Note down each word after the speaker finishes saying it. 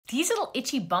These little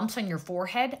itchy bumps on your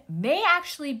forehead may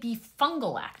actually be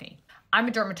fungal acne. I'm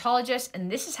a dermatologist,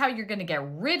 and this is how you're going to get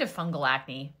rid of fungal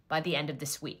acne by the end of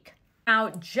this week. Now,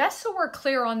 just so we're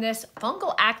clear on this,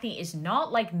 fungal acne is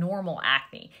not like normal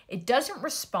acne. It doesn't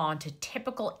respond to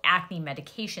typical acne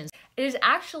medications. It is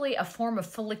actually a form of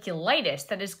folliculitis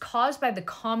that is caused by the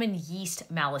common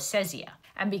yeast Malassezia.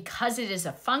 And because it is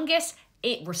a fungus,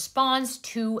 it responds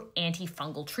to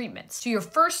antifungal treatments. So your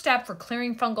first step for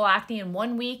clearing fungal acne in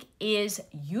 1 week is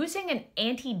using an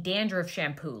anti-dandruff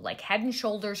shampoo like Head &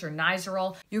 Shoulders or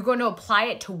Nizoral. You're going to apply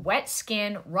it to wet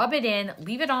skin, rub it in,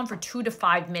 leave it on for 2 to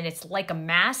 5 minutes like a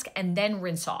mask, and then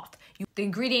rinse off. The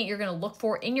ingredient you're going to look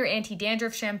for in your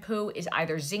anti-dandruff shampoo is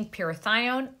either zinc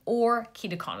pyrithione or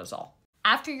ketoconazole.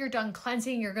 After you're done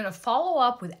cleansing, you're going to follow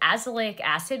up with azelaic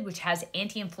acid, which has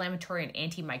anti-inflammatory and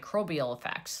antimicrobial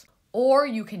effects. Or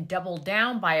you can double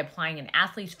down by applying an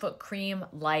athlete's foot cream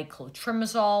like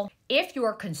clotrimazole. If you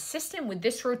are consistent with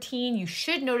this routine, you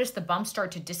should notice the bumps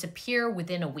start to disappear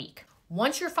within a week.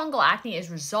 Once your fungal acne is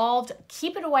resolved,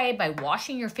 keep it away by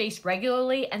washing your face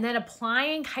regularly and then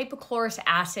applying hypochlorous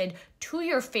acid to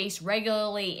your face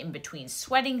regularly in between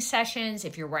sweating sessions,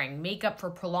 if you're wearing makeup for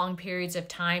prolonged periods of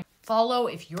time. Follow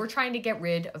if you're trying to get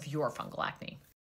rid of your fungal acne.